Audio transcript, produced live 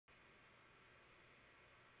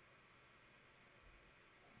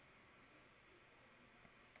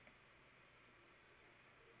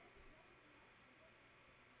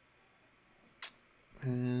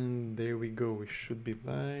And there we go, we should be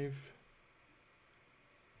live.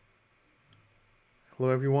 Hello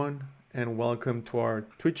everyone, and welcome to our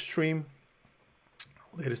Twitch stream.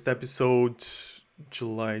 Latest episode,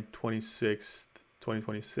 July 26th,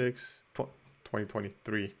 2026,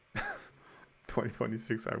 2023,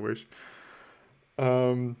 2026, I wish.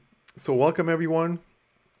 So welcome everyone.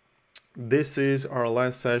 This is our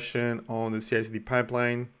last session on the CI/CD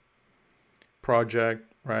pipeline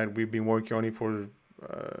project, right? We've been working on it for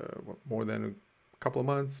more than a couple of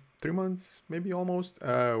months, 3 months, maybe almost.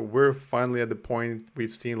 We're finally at the point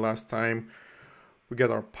we've seen last time. We got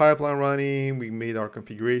our pipeline running, we made our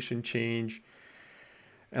configuration change.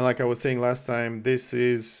 And like I was saying last time, this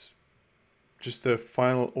is just a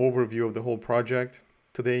final overview of the whole project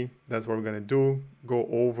today. That's what we're gonna do. Go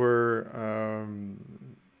over,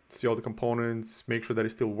 see all the components, make sure that it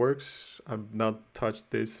still works. I've not touched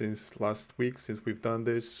this since last week, since we've done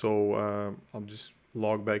this. So I'll just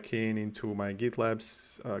log back into my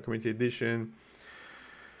GitLab's community edition.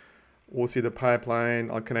 We'll see the pipeline.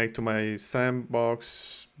 I'll connect to my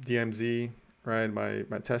sandbox DMZ, right?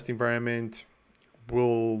 My test environment.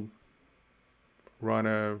 We'll run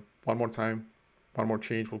one more time, one more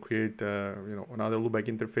change. We'll create another loopback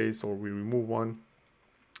interface, or we remove one.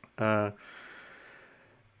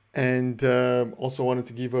 And also wanted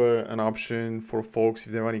to give an option for folks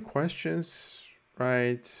if they have any questions,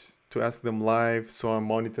 right, to ask them live. So I'm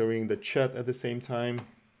monitoring the chat at the same time.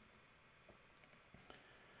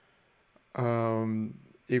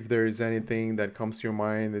 If there is anything that comes to your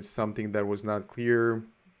mind, it's something that was not clear,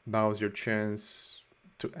 now's your chance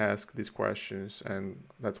to ask these questions. And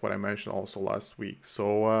that's what I mentioned also last week.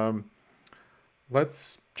 So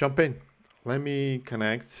let's jump in. Let me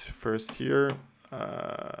connect first here,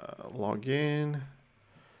 log in.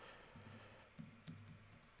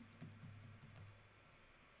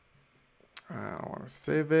 I don't want to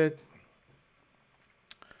save it.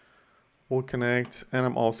 We'll connect, and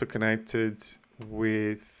I'm also connected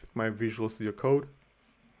with my Visual Studio Code.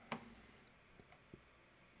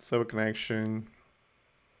 Server connection,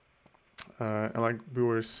 and like we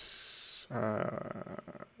were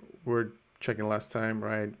checking last time,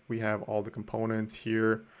 right? We have all the components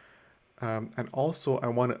here, and also I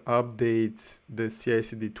want to update the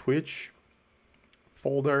CI/CD Twitch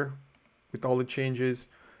folder with all the changes,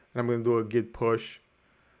 and I'm going to do a git push.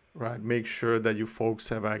 Right, make sure that you folks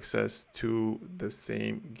have access to the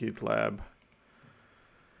same GitLab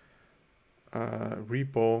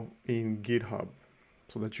repo in GitHub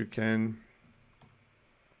so that you can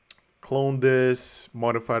clone this,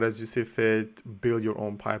 modify it as you see fit, build your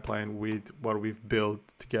own pipeline with what we've built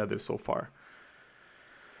together so far.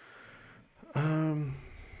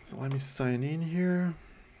 So let me sign in here.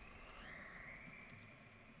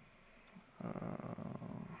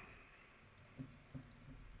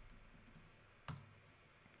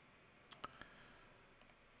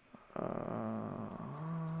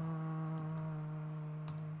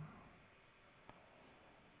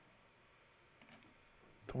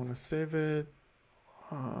 Don't want to save it.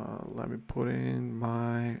 Let me put in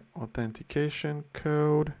my authentication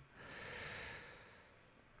code.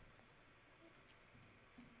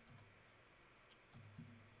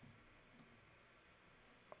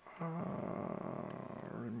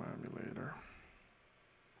 Remind me later.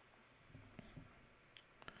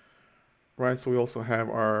 Right, so we also have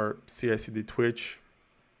our CI/CD Twitch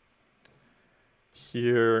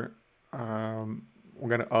here. We're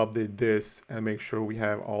gonna update this and make sure we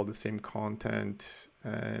have all the same content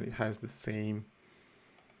and it has the same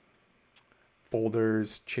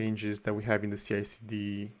folders, changes that we have in the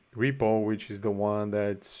CI/CD repo, which is the one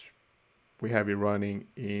that we have it running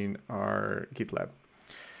in our GitLab.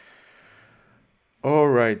 All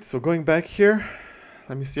right, so going back here,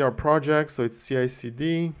 let me see our project. So it's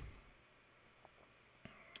CI/CD.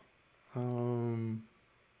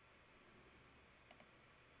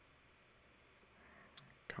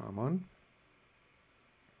 Come on.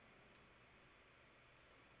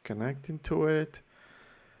 Connecting to it.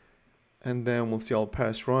 And then we'll see all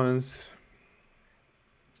past runs.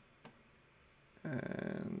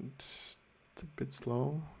 And it's a bit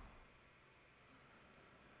slow.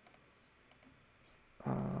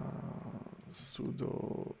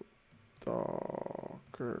 Sudo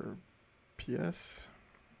docker ps.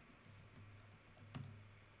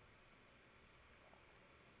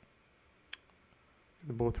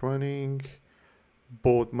 They're both running,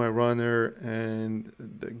 both my runner and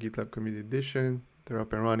the GitLab Community Edition. They're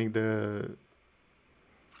up and running, the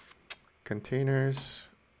containers.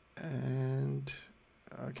 And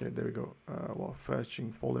okay, there we go. While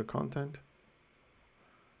fetching folder content.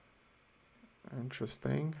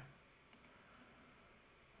 Interesting.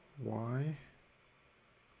 why.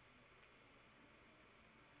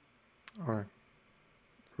 All right,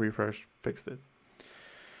 refresh, fixed it.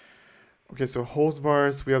 Okay, so host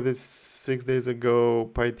vars, we have this 6 days ago,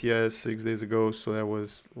 PyTS 6 days ago, so that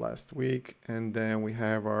was last week. And then we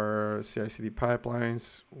have our CI/CD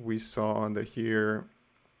pipelines. We saw under here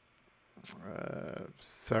a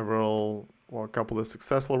couple of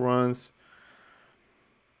successful runs.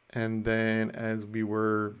 And then as we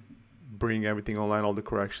were bringing everything online, all the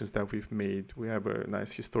corrections that we've made, we have a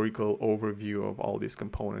nice historical overview of all these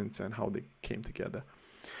components and how they came together.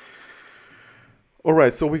 All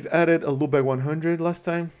right, so we've added a loopback 100 last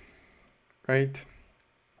time, right?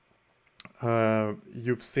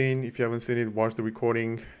 You've seen, if you haven't seen it, watch the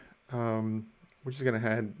recording. We're just gonna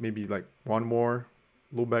add maybe like one more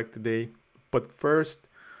loopback today. But first,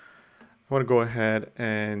 I wanna go ahead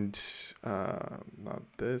and, not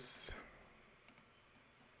this.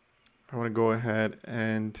 I wanna go ahead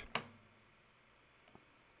and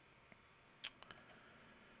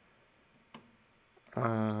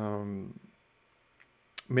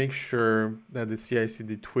make sure that the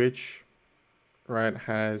CI/CD Twitch, right,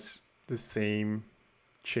 has the same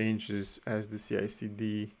changes as the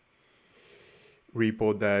CI/CD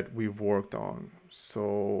repo that we've worked on.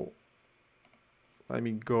 So let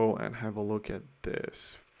me go and have a look at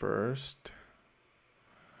this first.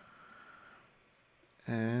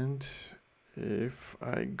 And if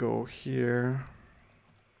I go here,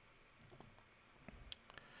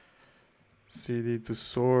 CD to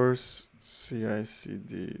source,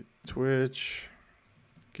 CI/CD Twitch,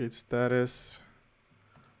 git status,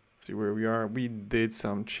 see where we are. We did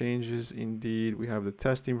some changes indeed. We have the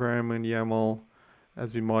test environment YAML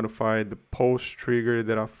has been modified, the post trigger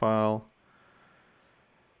data file,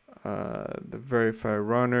 the verify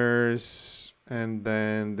runners, and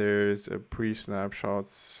then there's a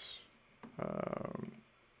pre-snapshots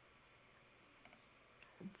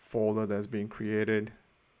folder that's being created,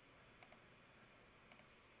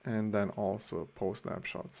 and then also post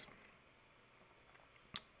snapshots.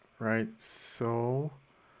 Right, so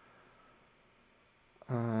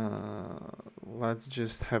let's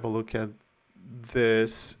just have a look at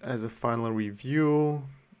this as a final review.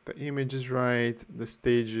 The image is right, the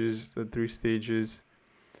stages, the 3 stages,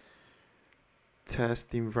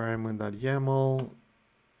 test environment.yaml,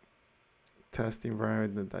 test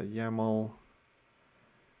environment.yaml,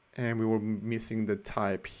 and we were missing the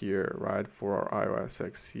type here, right, for our iOS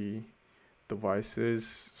XE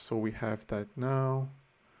devices. So we have that now.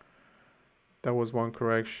 That was one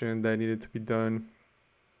correction that needed to be done.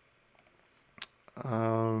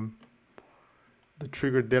 The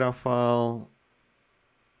trigger data file,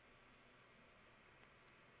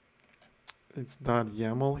 it's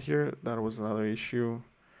 .yaml here. That was another issue.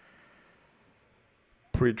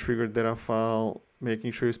 Pre-trigger data file,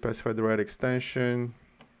 making sure you specify the right extension.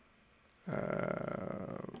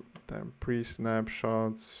 Then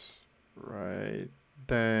pre-snapshots, right?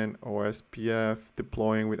 Then OSPF,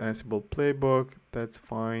 deploying with Ansible playbook, that's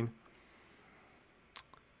fine.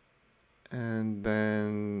 And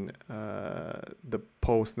then the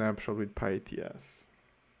post snapshot with PyTS.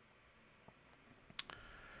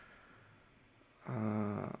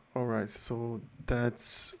 All right, so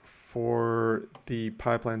that's for the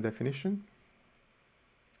pipeline definition.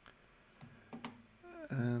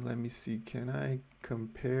 And let me see, can I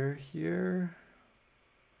compare here?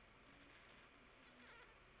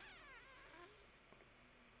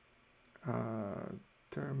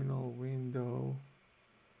 Terminal window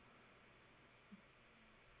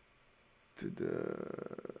to the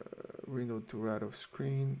window to right of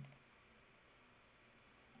screen.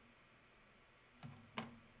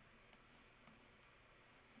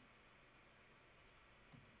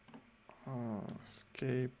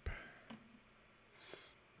 Escape.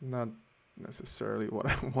 It's not necessarily what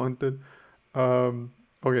I wanted.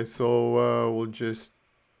 Okay, so we'll just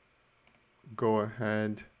go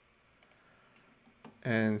ahead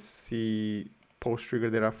and see post trigger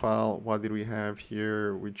data file. What did we have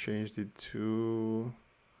here? We changed it to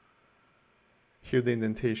here. The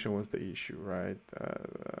indentation was the issue, right?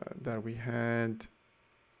 That we had.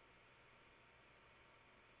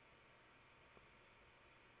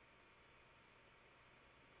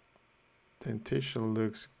 Indentation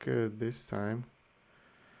looks good this time.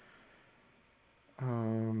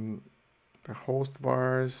 The host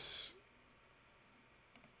vars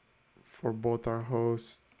for both our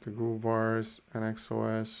hosts, the group vars and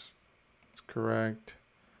XOS, it's correct.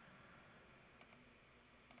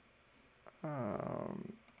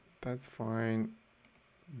 That's fine.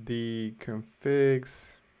 The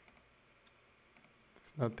configs,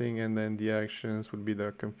 there's nothing, and then the actions would be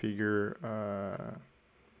the configure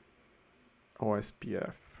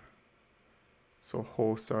OSPF. So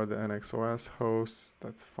hosts are the NXOS hosts,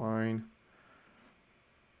 that's fine.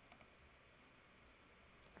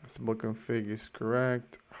 Ansible config is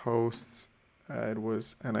correct. Hosts, it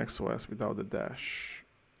was NXOS without the dash.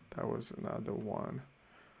 That was another one.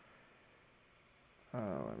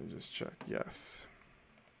 Let me just check, yes.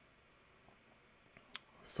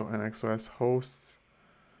 So NXOS hosts,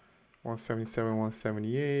 177,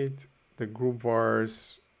 178. The group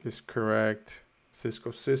vars is correct.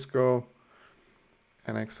 Cisco.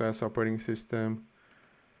 NXOS operating system.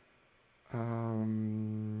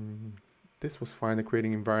 This was fine. The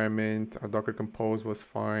creating environment. Our Docker Compose was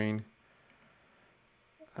fine.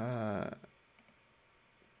 Configure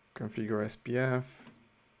SPF.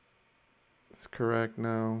 It's correct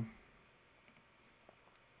now.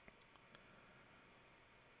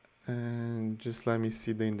 And just let me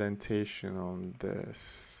see the indentation on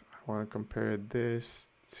this. I want to compare this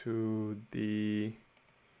to the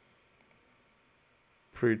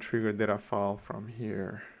pre-trigger data file from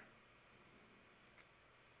here.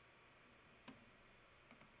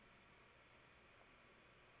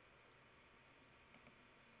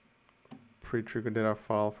 Pre-trigger data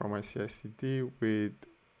file from my CI/CD with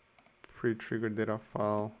pre-trigger data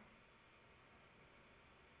file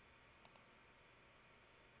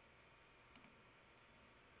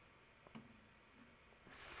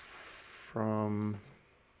from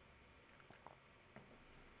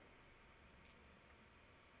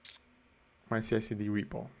my CI/CD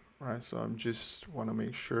repo, right? So I'm just want to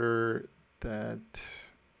make sure that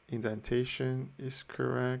indentation is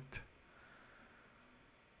correct.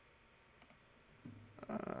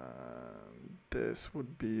 This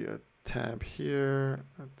would be a tab here,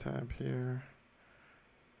 a tab here.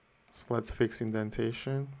 So let's fix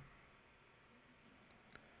indentation.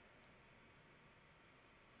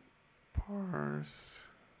 Parse.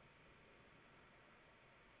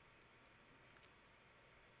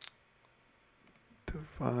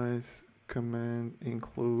 Device command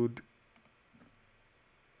include,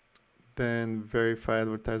 then verify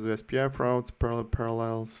advertise with SPF routes,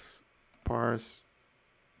 parallels, parse,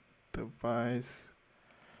 device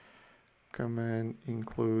command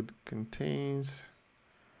include contains,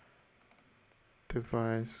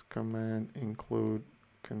 device command include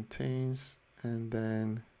contains, and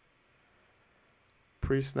then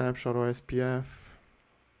pre-snapshot OSPF,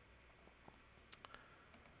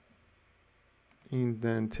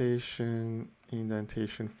 indentation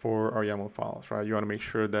for our YAML files, right? You want to make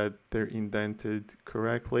sure that they're indented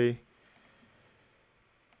correctly.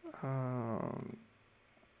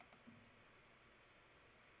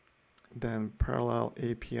 Then parallel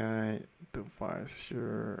API device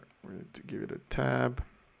here, we need to give it a tab.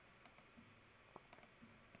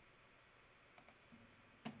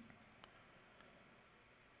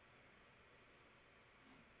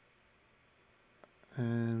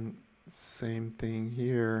 And same thing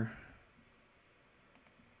here.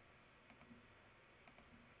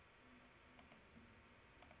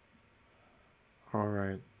 All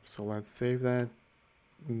right, so let's save that.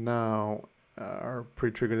 Now our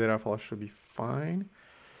pre-trigger data file should be fine.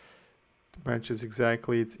 It matches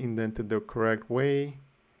exactly, it's indented the correct way.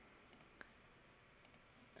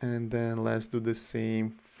 And then let's do the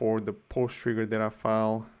same for the post-trigger data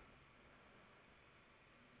file.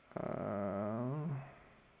 I'm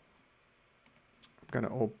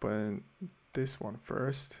gonna open this one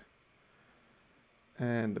first,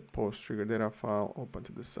 and the post-trigger data file open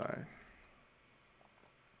to the side.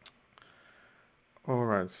 All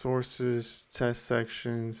right, sources, test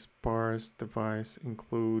sections, parse, device,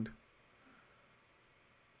 include.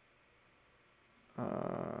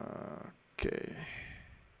 Okay.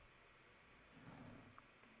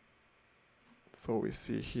 So we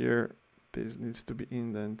see here, this needs to be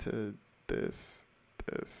indented, this,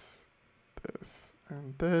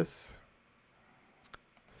 and this.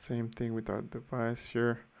 Same thing with our device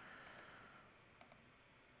here.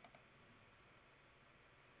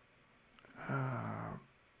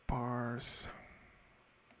 Parse.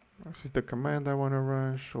 This is the command I want to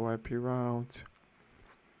run, show IP route.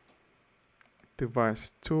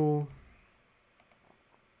 Device 2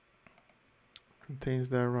 contains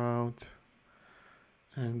that route.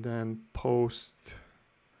 And then post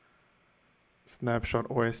snapshot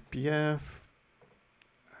OSPF,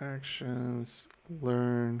 actions,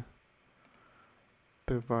 learn,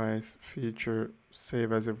 device feature,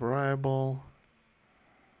 save as a variable,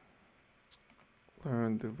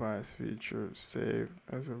 learn device feature, save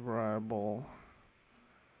as a variable,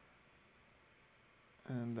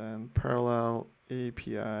 and then parallel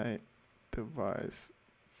API device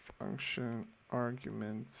function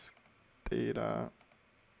arguments data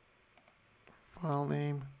file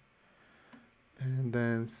name. And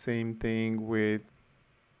then same thing with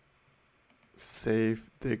save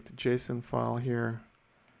dict.json file here.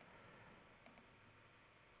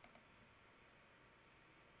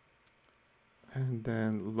 And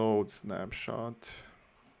then load snapshot.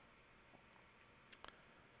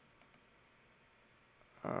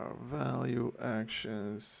 Value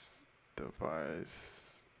actions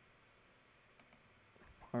device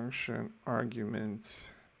function arguments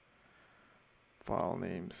file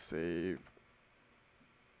name save,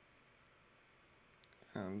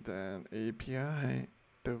 and then API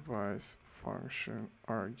device function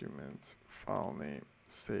arguments file name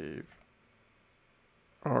save.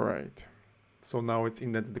 All right, so now it's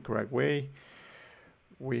indented the correct way.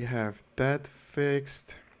 We have that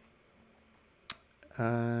fixed,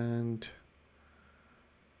 and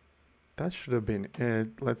that should have been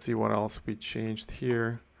it. Let's see what else we changed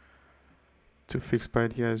here. To fix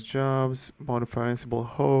PyTS jobs, modify Ansible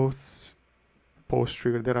hosts, post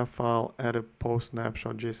trigger data file, added post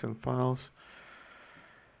snapshot JSON files,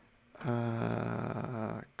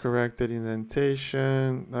 corrected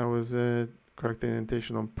indentation, that was it. Corrected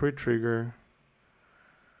indentation on pre-trigger,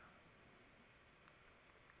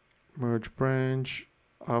 merge branch,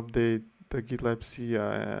 update the GitLab CI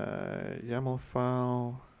YAML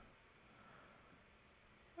file,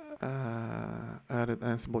 added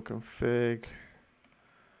Ansible config.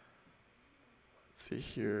 Let's see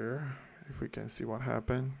here if we can see what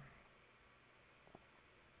happened.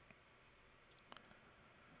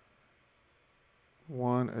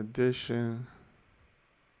 One addition.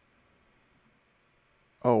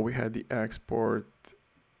 Oh, we had the export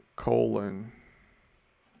colon.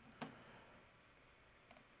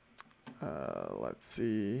 Let's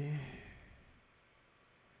see.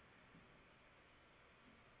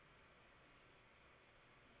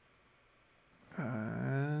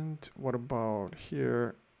 And what about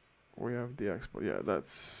here? We have the export. Yeah,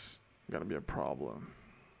 that's gonna be a problem.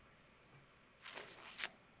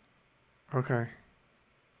 Okay. I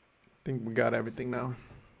think we got everything now.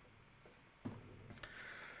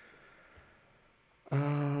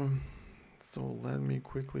 So let me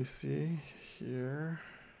quickly see here.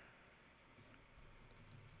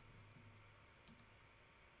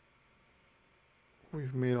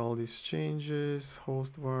 We've made all these changes,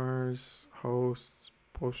 host vars, hosts,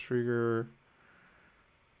 post trigger,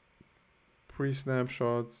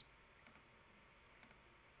 pre-snapshots,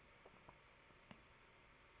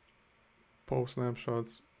 post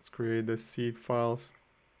snapshots. Let's create the seed files.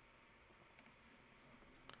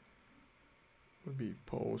 Would be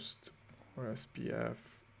post OSPF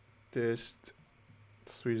dist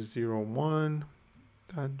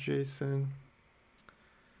switch01.json.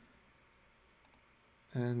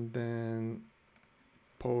 And then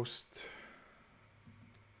post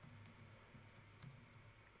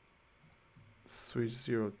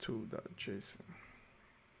switch02.json.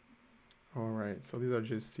 All right, so these are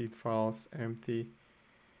just seed files, empty.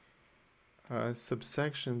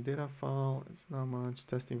 Subsection data file, it's not much.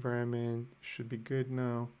 Test environment should be good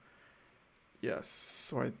now. Yes,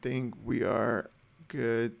 so I think we are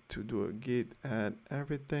good to do a git add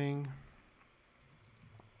everything.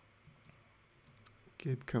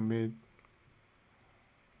 Git commit,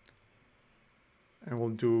 and we'll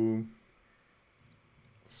do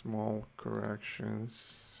small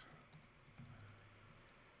corrections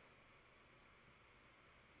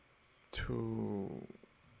to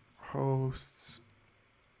hosts,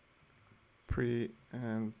 pre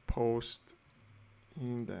and post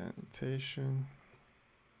indentation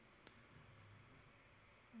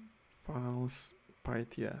files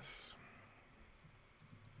PyTS.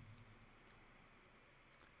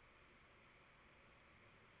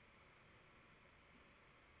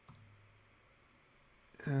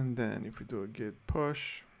 And then if we do a git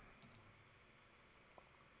push,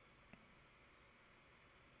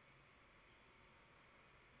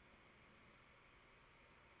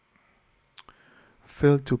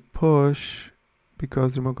 fail to push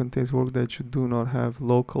because remote contains work that you do not have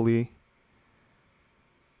locally.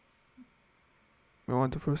 We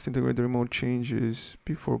want to first integrate the remote changes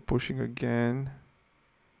before pushing again.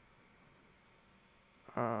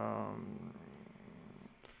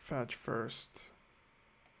 Fetch first.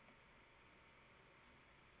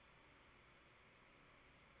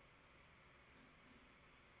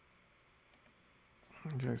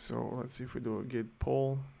 Okay, so let's see if we do a git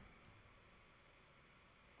pull.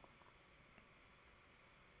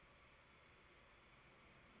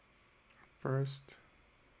 First,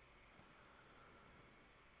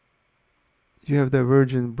 you have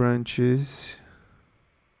divergent branches.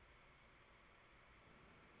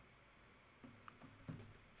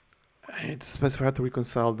 I need to specify how to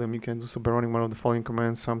reconcile them. You can do so by running one of the following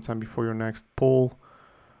commands sometime before your next pull.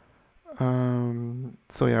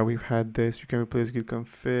 So yeah, we've had this. You can replace git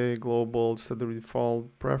config global, set the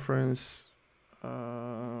default preference.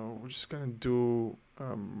 We're just gonna do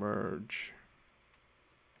a merge.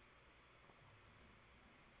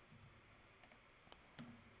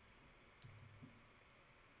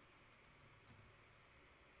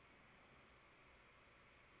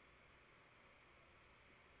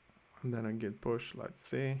 And then a git push, let's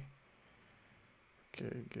see.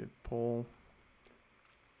 Okay, git pull.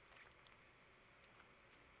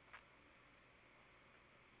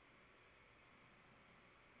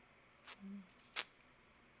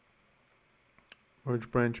 Merge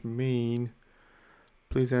branch main.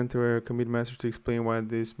 Please enter a commit message to explain why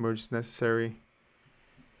this merge is necessary.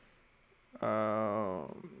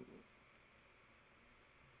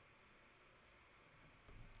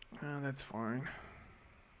 That's fine.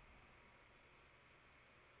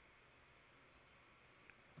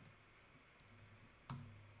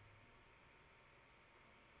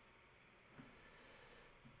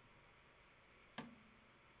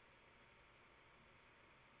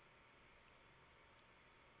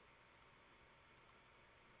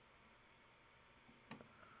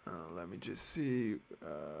 Let me just see.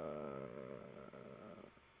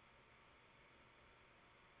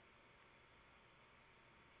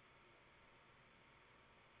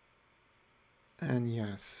 And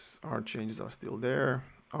yes, our changes are still there.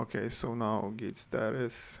 Okay, so now git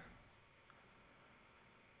status.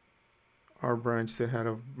 Our branch is ahead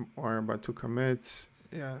of wire by 2 commits.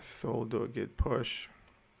 Yes, so we'll do a git push.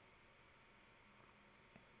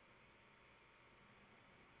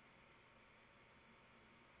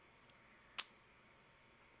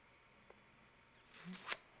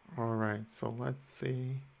 All right, so let's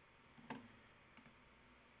see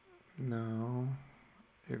now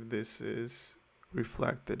if this is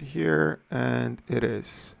reflected here, and it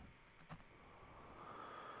is.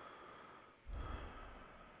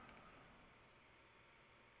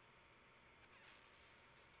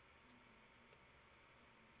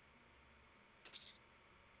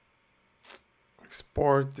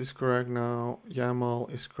 Export is correct now.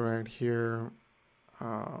 YAML is correct here.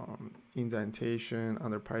 Indentation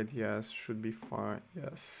under PyDS should be fine.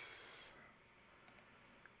 Yes.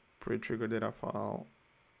 Pre-trigger data file.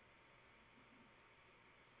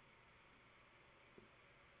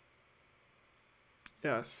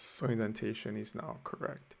 Yes, so indentation is now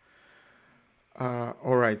correct.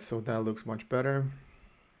 All right, so that looks much better.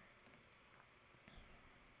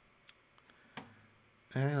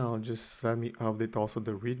 And I'll just let me update also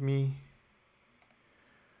the README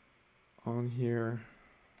on here.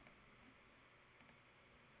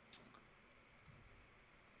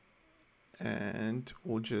 And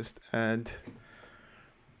we'll just add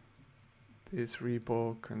this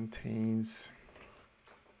repo contains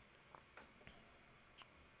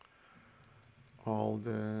all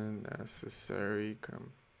the necessary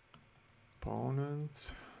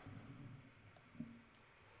components.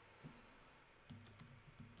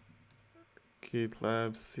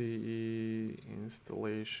 GitLab CE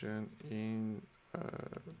installation in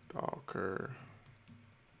Docker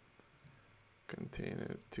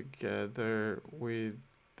container together with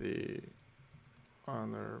the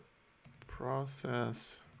runner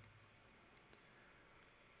process.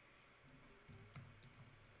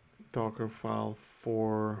 Docker file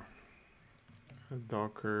for a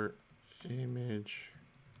Docker image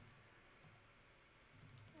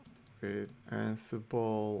with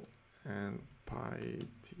Ansible and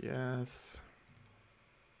PyDS.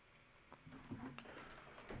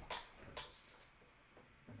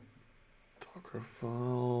 Docker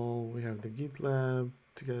file, we have the GitLab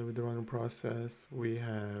together with the runner process. We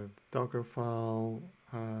have Docker file,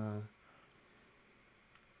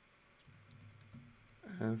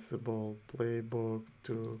 Ansible playbook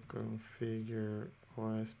to configure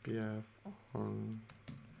OSPF on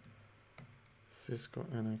Cisco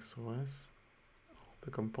NXOS. All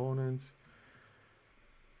the components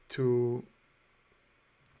to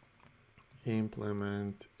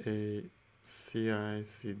implement a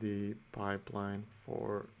CI/CD pipeline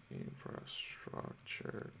for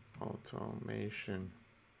infrastructure automation.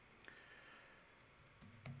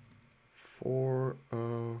 For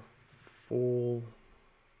a full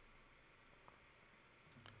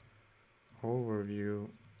overview,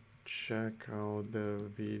 check out the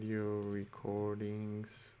video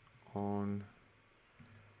recordings on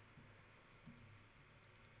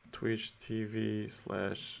Twitch TV/Cisco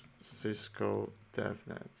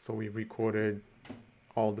DevNet. So we recorded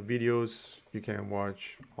all the videos. You can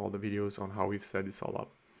watch all the videos on how we've set this all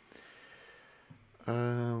up.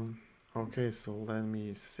 Okay, so let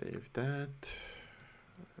me save that.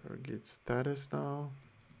 Git status now.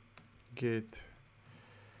 Git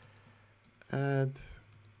add.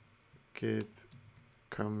 Git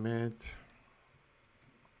commit.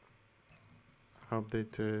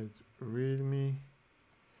 Updated readme.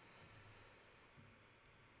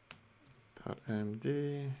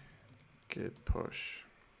 .md. Git push.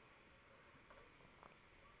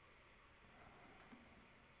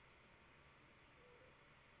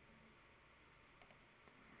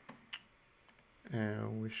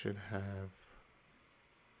 And we should have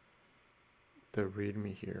the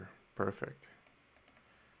readme here. Perfect.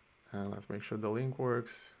 And let's make sure the link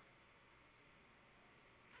works.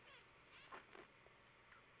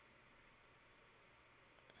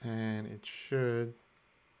 And it should.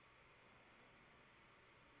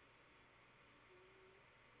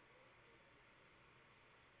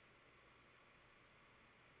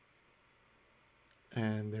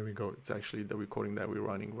 And there we go. It's actually the recording that we're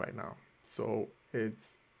running right now. So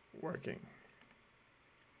it's working.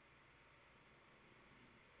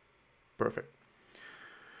 Perfect.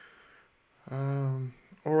 All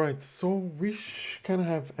right, so we kind of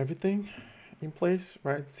have everything in place,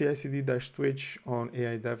 right? CI/CD-Twitch on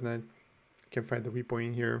AI DevNet. You can find the repo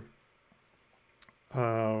in here.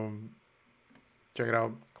 Check it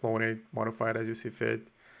out, clone it, modify it as you see fit.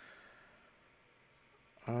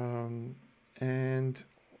 And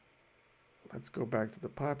let's go back to the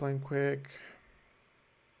pipeline quick.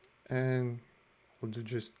 And we'll do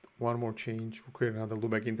just one more change. We'll create another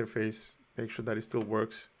loopback interface, make sure that it still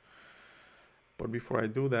works. But before I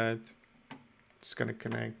do that, I'm just gonna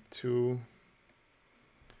connect to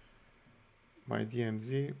my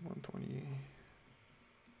DMZ 120.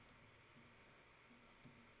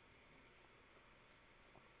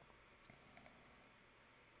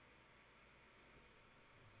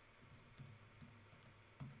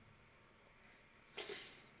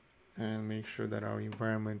 And make sure that our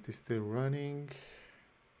environment is still running.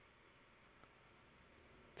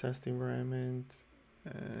 Test environment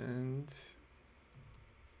and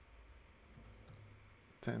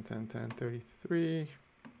 10.10.10.33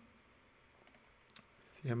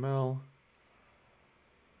 CML.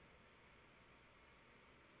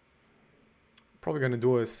 Probably gonna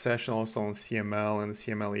do a session also on CML and the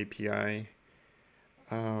CML API.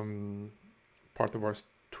 Part of our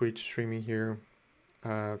Twitch streaming here.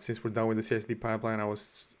 Since we're done with the CI/CD pipeline, I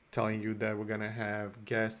was telling you that we're gonna have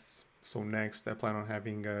guests. So next, I plan on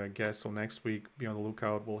having guests. So next week, be on the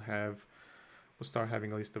lookout. We'll start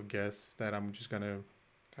having a list of guests that I'm just gonna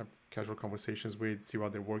have casual conversations with, see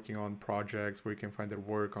what they're working on, projects, where you can find their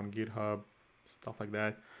work on GitHub, stuff like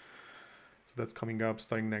that. So that's coming up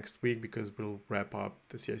starting next week because we'll wrap up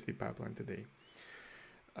the CI/CD pipeline today.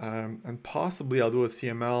 And possibly I'll do a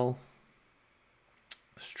CML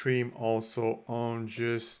stream also on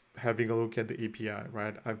just having a look at the API,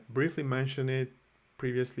 right? I've briefly mentioned it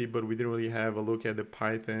previously, but we didn't really have a look at the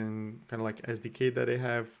Python kind of like SDK that they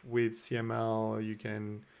have with CML. You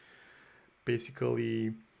can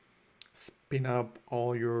basically spin up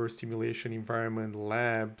all your simulation environment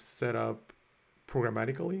lab setup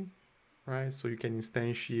programmatically, right? So you can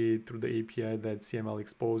instantiate through the API that CML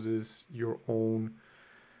exposes your own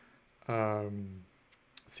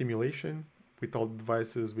simulation with all the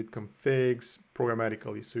devices, with configs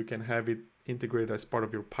programmatically. So you can have it integrated as part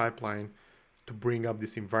of your pipeline to bring up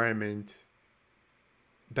this environment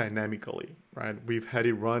dynamically, right? We've had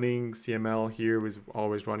it running. CML here is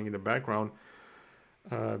always running in the background,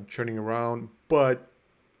 churning around, but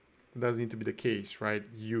it doesn't need to be the case, right?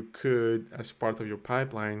 You could, as part of your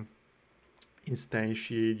pipeline,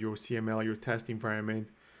 instantiate your CML, your test environment,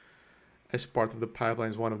 as part of the pipeline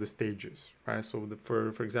is one of the stages, right? So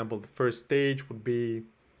for example, the first stage would be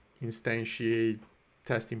instantiate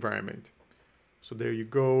test environment. So there you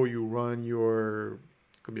go, you run your,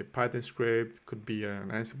 could be a Python script, could be an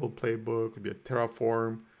Ansible playbook, could be a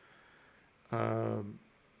Terraform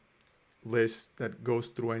list that goes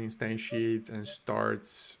through and instantiates and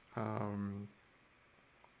starts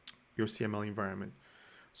your CML environment.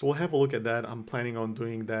 So we'll have a look at that. I'm planning on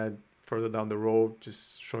doing that further down the road,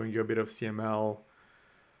 just showing you a bit of CML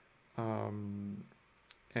and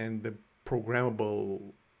the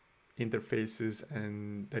programmable interfaces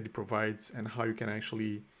and that it provides and how you can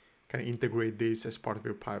actually kind of integrate this as part of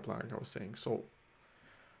your pipeline, like I was saying. So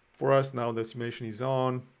for us now, the simulation is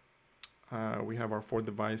on. We have our 4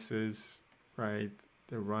 devices, right?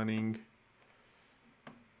 They're running.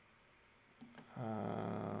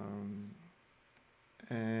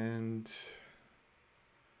 And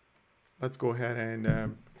let's go ahead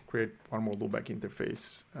and create one more loopback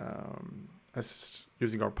interface as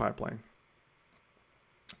using our pipeline.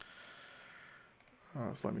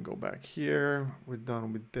 So let me go back here. We're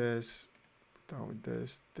done with this. We're done with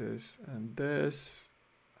this, this, and this.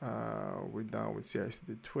 We're done with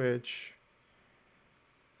CI/CD Twitch.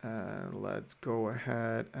 And let's go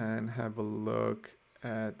ahead and have a look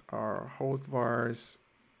at our host vars.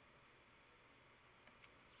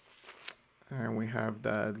 And we have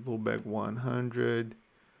that loopback 100.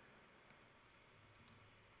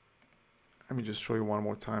 Let me just show you one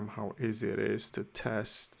more time how easy it is to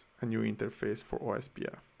test a new interface for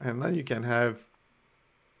OSPF. And then you could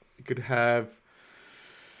have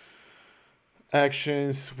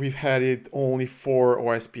actions. We've had it only for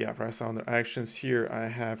OSPF, right? So under actions here, I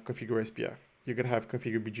have configure SPF. You could have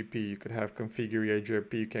configure BGP. You could have configure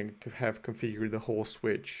EIGRP. You can have configure the whole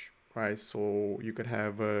switch, right? So you could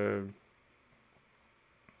have an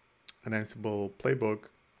Ansible playbook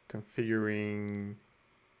configuring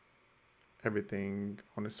everything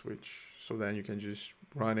on the switch. So then you can just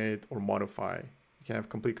run it or modify. You can have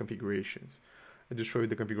complete configurations. I just show you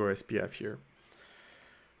the configure SPF here.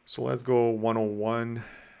 So let's go 101.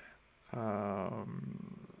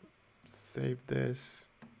 Save this.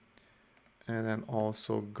 And then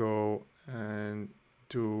also go and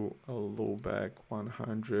do a loopback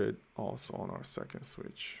 100 also on our second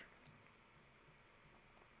switch.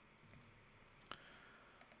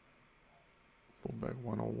 Loopback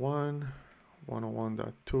 101,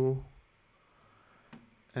 101.2.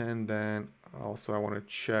 And then also I want to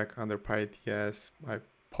check under PyTS my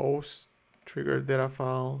post trigger data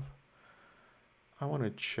file. I want to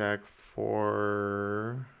check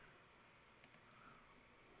for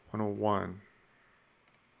 101.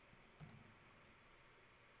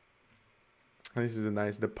 And this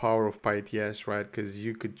is the power of PyTS, right? Because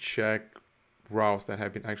you could check routes that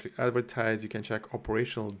have been actually advertised. You can check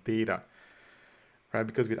operational data, right?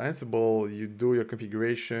 Because with Ansible, you do your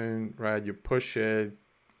configuration, right? You push it.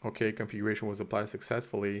 Okay, configuration was applied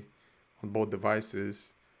successfully on both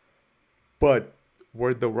devices. But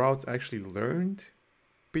were the routes actually learned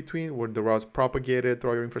between? Were the routes propagated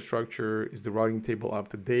throughout your infrastructure? Is the routing table up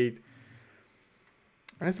to date?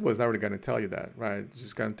 Ansible is not really going to tell you that, right? It's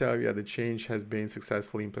just going to tell you that the change has been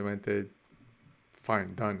successfully implemented.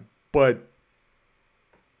 Fine, done. But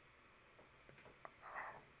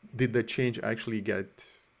did the change actually get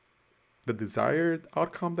the desired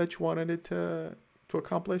outcome that you wanted it to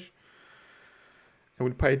accomplish? And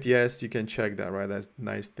with PyTS, you can check that, right? That's the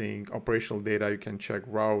nice thing. Operational data, you can check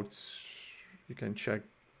routes. You can check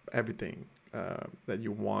everything that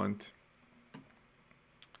you want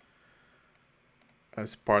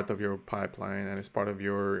as part of your pipeline and as part of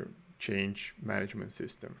your change management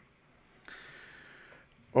system.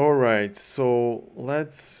 All right, so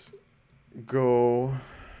let's go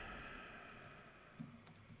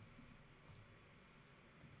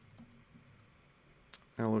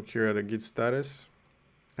and look here at the Git status.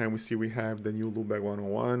 And we see we have the new loopback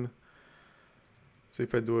 101. So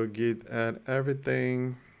if I do a git add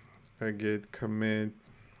everything, a git commit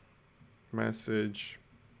message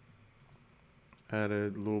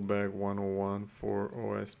added loopback 101 for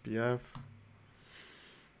OSPF.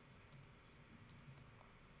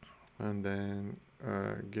 And then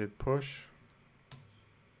git push,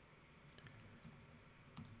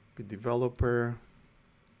 be developer.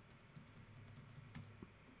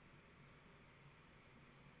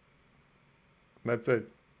 That's it,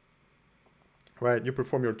 right? You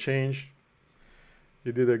perform your change,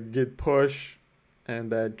 you did a git push,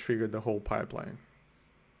 and that triggered the whole pipeline.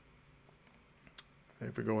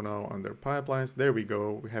 If we go now under pipelines, there we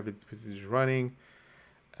go. We have it running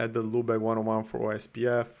at the loopback 101 for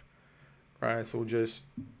OSPF, right? So we'll just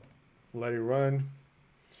let it run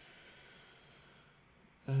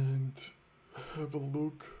and have a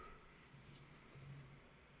look.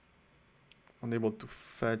 Unable to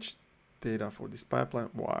fetch data for this pipeline.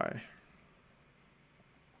 Why?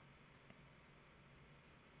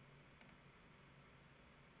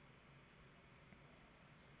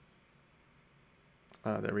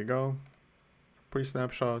 There we go.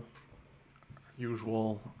 Pre-snapshot,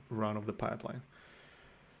 usual run of the pipeline.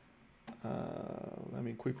 Let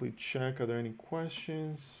me quickly check. Are there any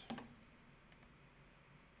questions?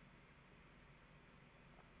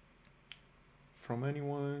 From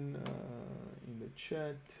anyone in the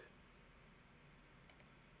chat?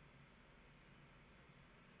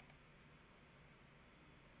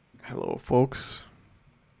 Hello, folks.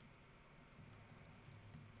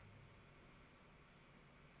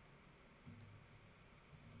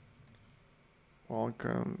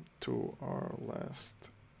 Welcome to our last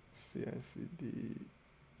CI/CD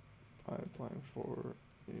pipeline for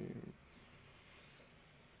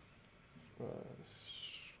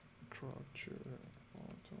infrastructure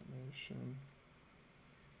automation.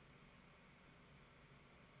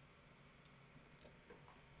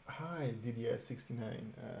 Hi,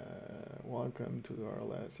 DDS69. Welcome to our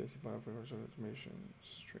last 65 automation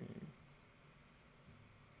stream,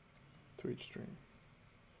 Twitch stream.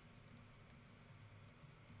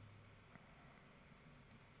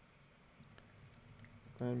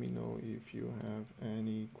 Let me know if you have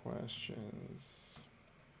any questions.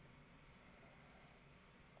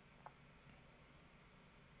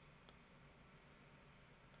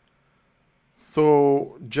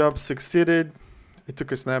 So job succeeded. It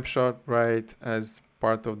took a snapshot, right, as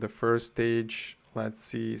part of the first stage. Let's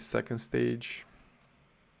see, second stage.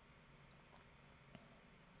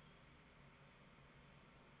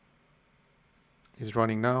 Is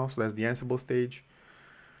running now, so that's the Ansible stage.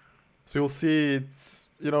 So you'll see it's,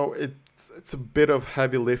 it's a bit of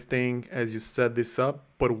heavy lifting as you set this up,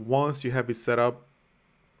 but once you have it set up,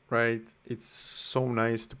 right, it's so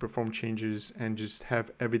nice to perform changes and just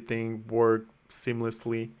have everything work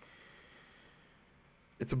seamlessly.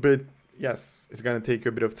 It's a bit, yes, it's gonna take you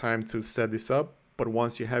a bit of time to set this up, but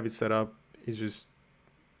once you have it set up, it's just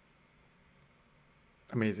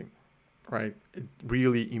amazing, right? It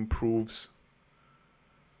really improves.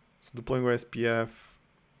 So deploying OSPF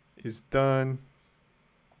is done.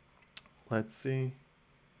 Let's see.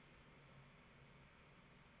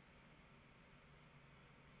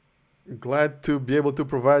 Glad to be able to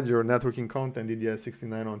provide your networking content,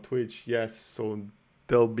 DDS69 on Twitch. Yes, so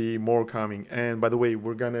there'll be more coming. And by the way,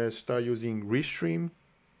 we're gonna start using Restream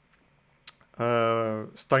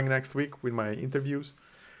starting next week with my interviews,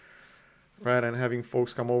 right? And having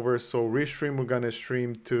folks come over. So Restream, we're gonna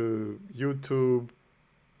stream to YouTube,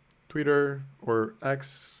 Twitter, or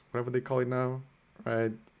X, whatever they call it now,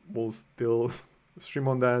 right? We'll still stream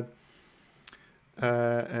on that,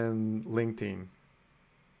 and LinkedIn,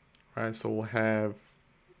 right? So we'll have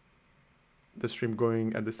the stream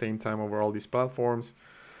going at the same time over all these platforms,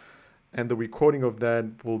 and the recording of that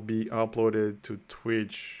will be uploaded to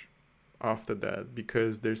Twitch after that,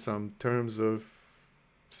 because there's some terms of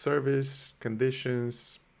service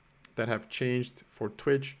conditions that have changed for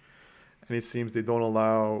Twitch, and it seems they don't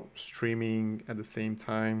allow streaming at the same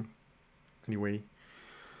time. Anyway,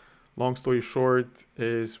 long story short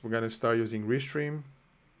is we're gonna start using Restream,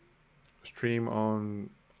 stream on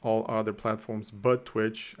all other platforms but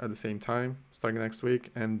Twitch at the same time starting next week,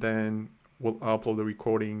 and then we'll upload the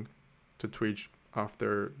recording to Twitch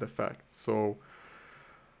after the fact. So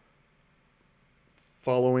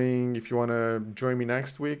following, if you want to join me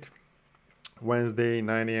next week, Wednesday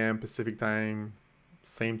 9 a.m. Pacific time,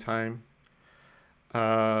 same time,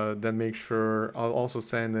 then make sure I'll also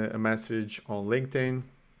send a message on LinkedIn,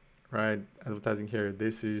 right? Advertising here.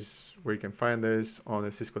 This is where you can find this on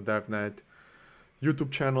the Cisco DevNet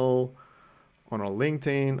YouTube channel, on our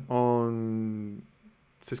LinkedIn, on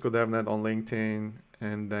Cisco DevNet on LinkedIn,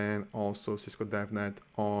 and then also Cisco DevNet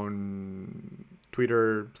on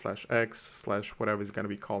Twitter /X /whatever is going to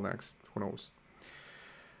be called next. Who knows?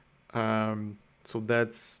 So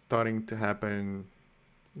that's starting to happen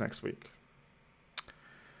next week.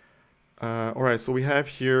 All right, so we have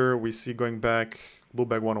here, we see going back,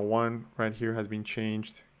 loopback 101 right here has been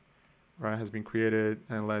changed, right, has been created.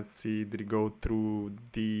 And let's see, did it go through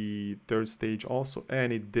the third stage also?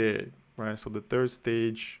 And it did, right? So the third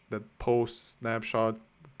stage, that post snapshot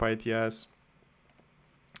PyTS,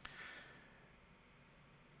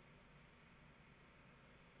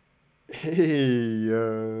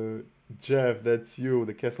 hey, Jeff, that's you,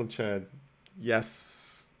 the Castle Chat.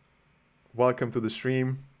 Yes, welcome to the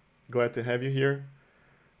stream. Glad to have you here.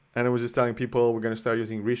 And I was just telling people we're going to start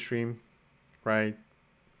using Restream, right,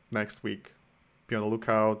 next week. Be on the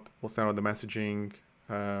lookout. We'll send out the messaging,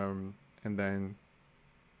 and then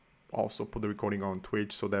also put the recording on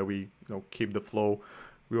Twitch so that we keep the flow.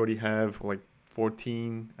 We already have like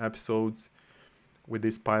 14 episodes with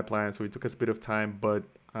this pipeline, so it took us a bit of time, but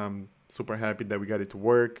I'm super happy that we got it to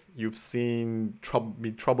work. You've seen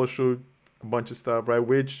me troubleshoot a bunch of stuff, right,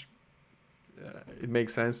 which it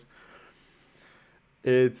makes sense.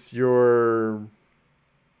 It's your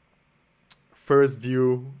first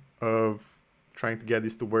view of trying to get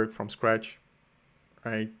this to work from scratch,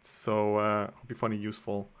 right? So hope you find it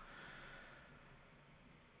useful.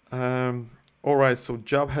 All right, so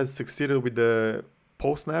job has succeeded with the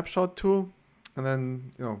post snapshot tool, and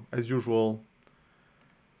then as usual,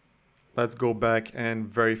 let's go back and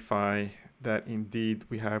verify that indeed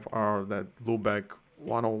we have that loopback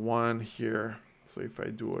 101 here. So if I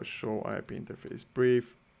do a show IP interface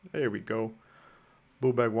brief, there we go.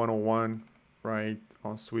 Loopback 101, right,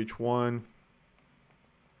 on switch 1.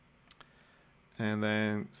 And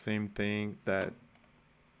then same thing, that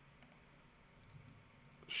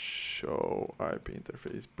show IP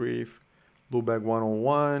interface brief, loopback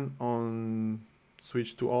 101 on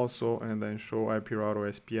switch to also, and then show IP route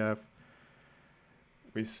OSPF.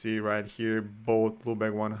 We see right here both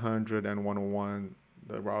loopback 100 and 101,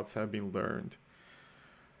 the routes have been learned.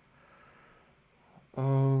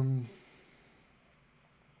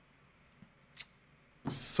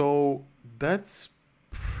 So that's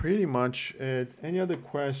pretty much it. Any other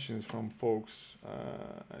questions from folks?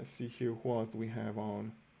 I see here, who else do we have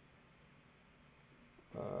on?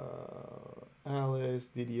 Alice,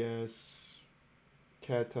 DDS,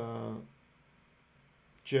 Kata,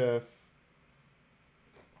 Jeff,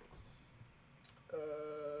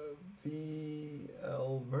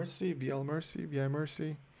 VL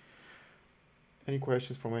Mercy. Any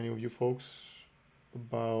questions from any of you folks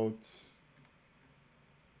about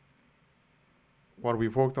what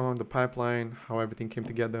we've worked on, the pipeline, how everything came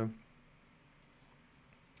together?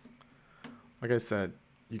 Like I said,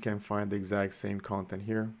 you can find the exact same content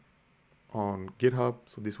here on GitHub.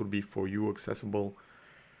 So this will be for you accessible.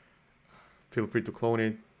 Feel free to clone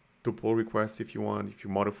it, do pull requests if you want, if you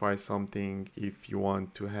modify something, if you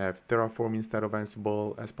want to have Terraform instead of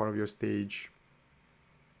Ansible as part of your stage,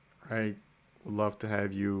 right? Would love to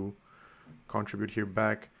have you contribute here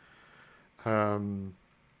back.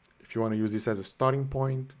 If you want to use this as a starting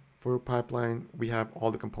point for a pipeline, we have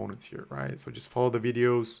all the components here, right? So just follow the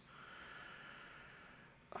videos.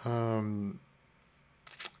 And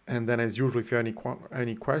then as usual, if you have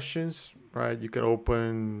any questions, right, you can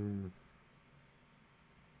open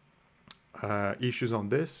issues on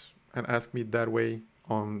this and ask me that way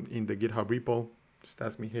in the GitHub repo. Just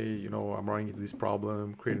ask me, hey, you know, I'm running into this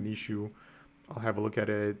problem, create an issue. I'll have a look at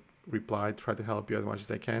it, reply, try to help you as much as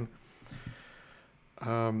I can.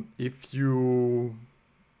 If you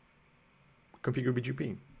configure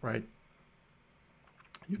BGP, right?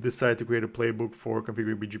 You decide to create a playbook for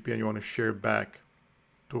configuring BGP and you want to share back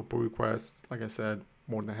to a pull request. Like I said,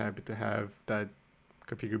 more than happy to have that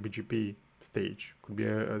configure BGP stage. Could be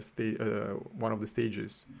one of the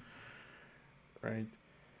stages, right?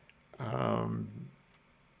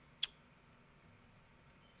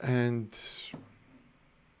 And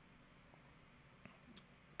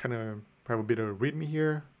kind of have a bit of README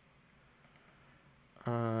here.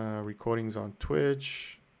 Recordings on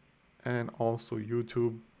Twitch and also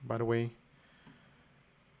YouTube, by the way,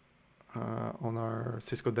 on our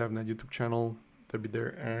Cisco DevNet YouTube channel. They'll be there.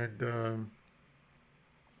 And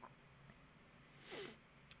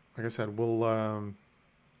like I said, we'll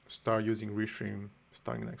start using Restream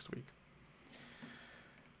starting next week.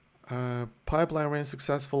 Pipeline ran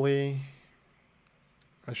successfully.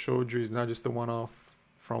 I showed you it's not just a one-off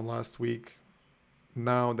from last week.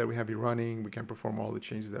 Now that we have it running, we can perform all the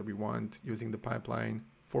changes that we want using the pipeline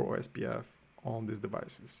for OSPF on these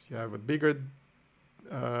devices. You have a bigger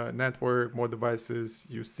network, more devices,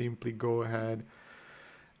 you simply go ahead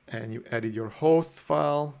and you edit your hosts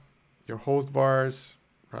file, your host vars,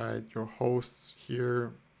 right? Your hosts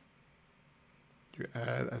here, you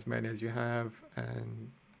add as many as you have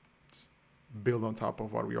and build on top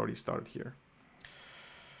of what we already started here.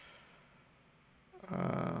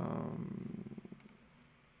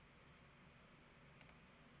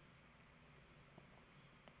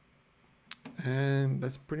 And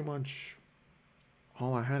that's pretty much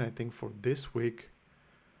all I had, I think, for this week.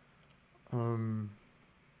 Be on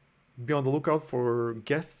the lookout for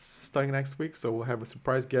guests starting next week. So we'll have a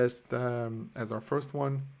surprise guest as our first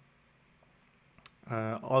one.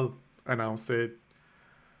 I'll announce it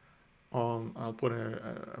I'll put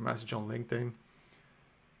a message on LinkedIn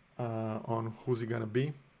on who's it gonna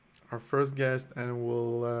be, our first guest, and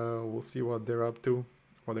we'll see what they're up to,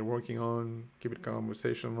 what they're working on. Keep it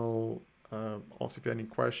conversational. Also, if you have any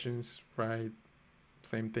questions, right,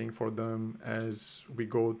 same thing for them as we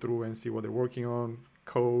go through and see what they're working on,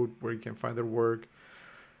 code, where you can find their work,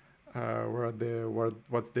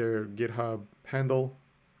 what's their GitHub handle,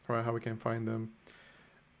 right, how we can find them.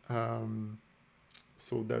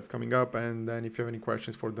 So that's coming up. And then if you have any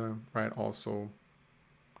questions for them, right, also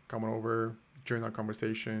come on over, join our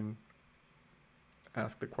conversation,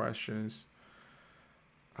 ask the questions.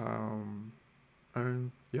 And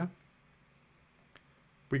yeah,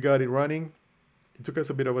 we got it running. It took us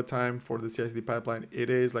a bit of a time for the CI/CD pipeline. It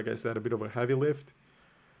is, like I said, a bit of a heavy lift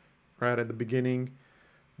right at the beginning,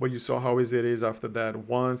 but you saw how easy it is after that.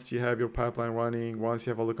 Once you have your pipeline running, once you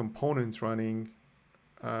have all the components running,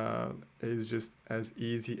 it's just as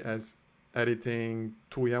easy as editing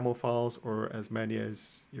 2 YAML files or as many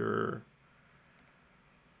as your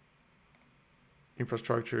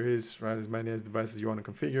infrastructure is, right? As many as devices you want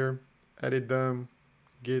to configure, edit them,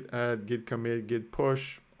 git add, git commit, git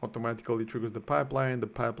push, automatically triggers the pipeline. The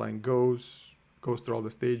pipeline goes through all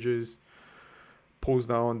the stages, pulls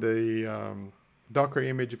down the Docker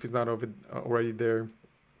image if it's not already there,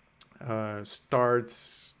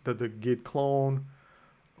 starts the git clone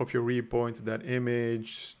of your repo into that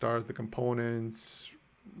image, starts the components,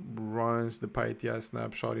 runs the PyTS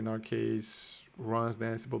snapshot in our case, runs the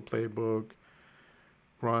Ansible playbook,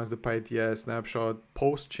 runs the PyTS snapshot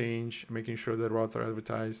post change, making sure that routes are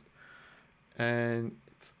advertised, and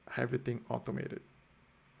it's everything automated,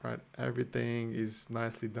 right? Everything is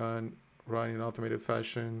nicely done, run in automated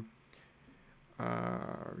fashion.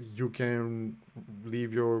 You can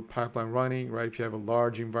leave your pipeline running, right? If you have a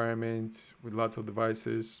large environment with lots of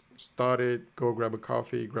devices, start it, go grab a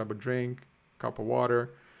coffee, grab a drink, cup of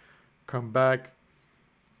water, come back.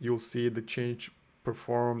 You'll see the change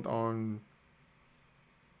performed on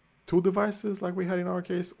 2 devices like we had in our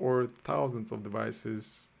case, or thousands of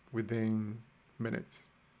devices within minutes,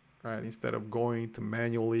 right? Instead of going to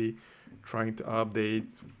manually trying to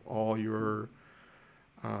update all your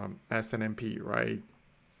SNMP, right?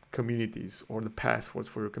 Communities, or the passwords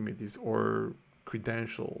for your communities, or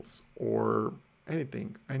credentials, or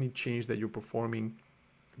anything, any change that you're performing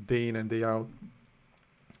day in and day out.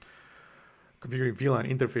 Configuring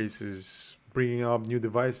VLAN interfaces, bringing up new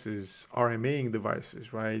devices, RMAing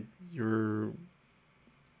devices, right? You're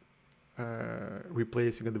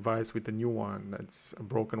replacing a device with a new one that's a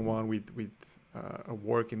broken one with a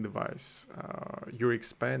working device. You're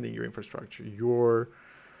expanding your infrastructure. You're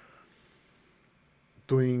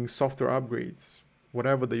doing software upgrades,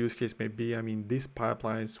 whatever the use case may be. I mean, these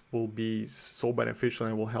pipelines will be so beneficial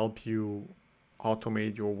and will help you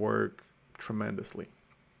automate your work tremendously.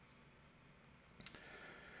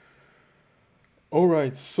 All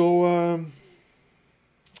right, so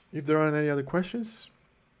if there aren't any other questions,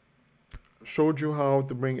 showed you how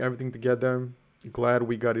to bring everything together. Glad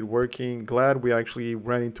we got it working. Glad we actually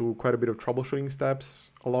ran into quite a bit of troubleshooting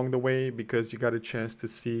steps along the way, because you got a chance to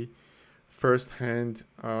see firsthand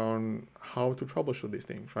on how to troubleshoot these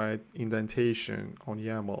things, right? Indentation on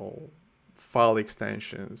YAML, file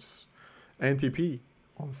extensions, NTP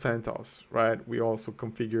on CentOS, right? We also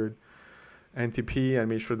configured NTP and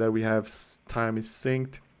made sure that we have time is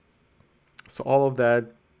synced. So all of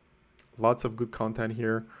that, lots of good content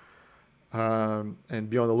here. And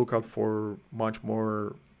be on the lookout for much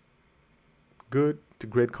more good to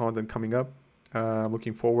great content coming up.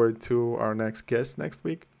 Looking forward to our next guest next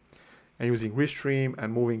week, and using Restream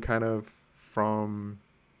and moving kind of from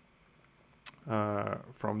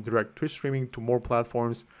direct Twitch streaming to more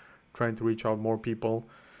platforms, trying to reach out more people.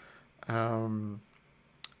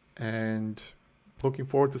 And looking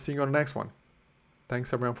forward to seeing you on the next one.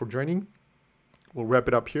 Thanks everyone for joining. We'll wrap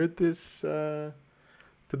it up here today.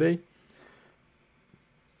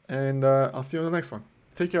 And I'll see you on the next one.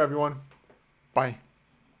 Take care, everyone. Bye.